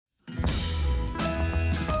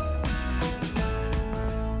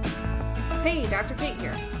Hey, Dr. Kate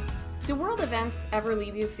here. Do world events ever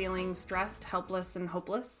leave you feeling stressed, helpless, and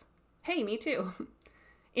hopeless? Hey, me too.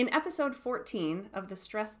 In episode 14 of the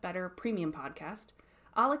Stress Better Premium podcast,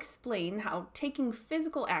 I'll explain how taking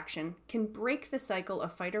physical action can break the cycle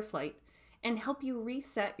of fight or flight and help you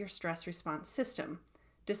reset your stress response system,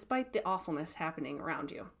 despite the awfulness happening around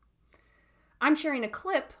you. I'm sharing a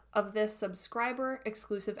clip of this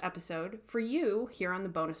subscriber-exclusive episode for you here on the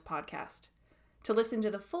bonus podcast. To listen to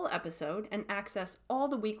the full episode and access all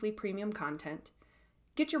the weekly premium content,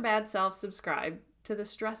 get your bad self subscribed to the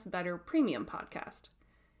Stress Better Premium podcast.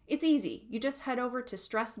 It's easy. You just head over to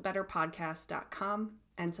stressbetterpodcast.com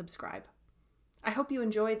and subscribe. I hope you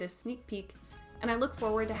enjoy this sneak peek, and I look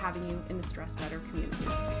forward to having you in the Stress Better community.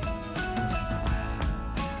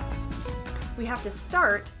 We have to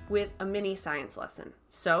start with a mini science lesson.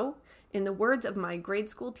 So, in the words of my grade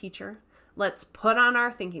school teacher, let's put on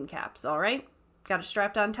our thinking caps, all right? Got it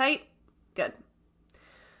strapped on tight? Good.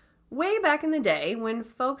 Way back in the day, when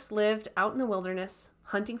folks lived out in the wilderness,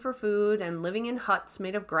 hunting for food and living in huts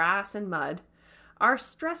made of grass and mud, our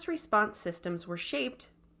stress response systems were shaped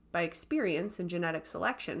by experience and genetic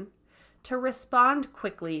selection to respond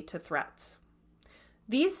quickly to threats.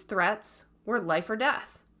 These threats were life or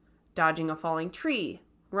death, dodging a falling tree,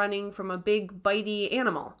 running from a big bitey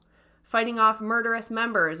animal, fighting off murderous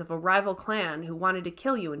members of a rival clan who wanted to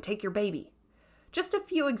kill you and take your baby. Just a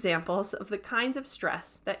few examples of the kinds of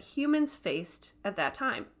stress that humans faced at that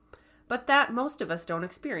time, but that most of us don't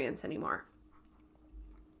experience anymore.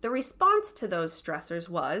 The response to those stressors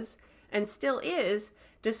was, and still is,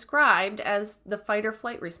 described as the fight or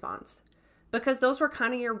flight response, because those were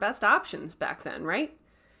kind of your best options back then, right?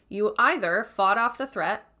 You either fought off the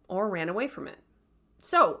threat or ran away from it.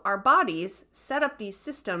 So our bodies set up these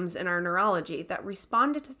systems in our neurology that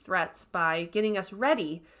responded to threats by getting us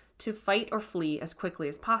ready to fight or flee as quickly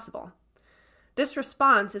as possible. This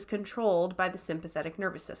response is controlled by the sympathetic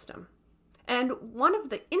nervous system. And one of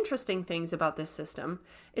the interesting things about this system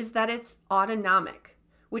is that it's autonomic,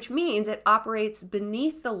 which means it operates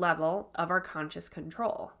beneath the level of our conscious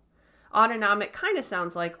control. Autonomic kind of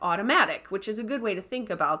sounds like automatic, which is a good way to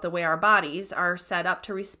think about the way our bodies are set up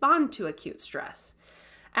to respond to acute stress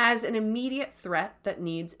as an immediate threat that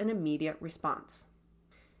needs an immediate response.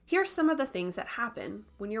 Here's some of the things that happen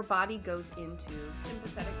when your body goes into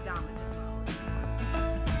sympathetic dominant mode.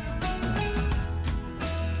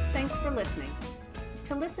 Thanks for listening.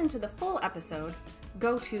 To listen to the full episode,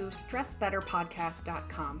 go to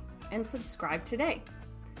stressbetterpodcast.com and subscribe today.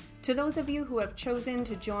 To those of you who have chosen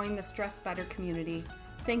to join the Stress Better community,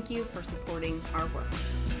 thank you for supporting our work.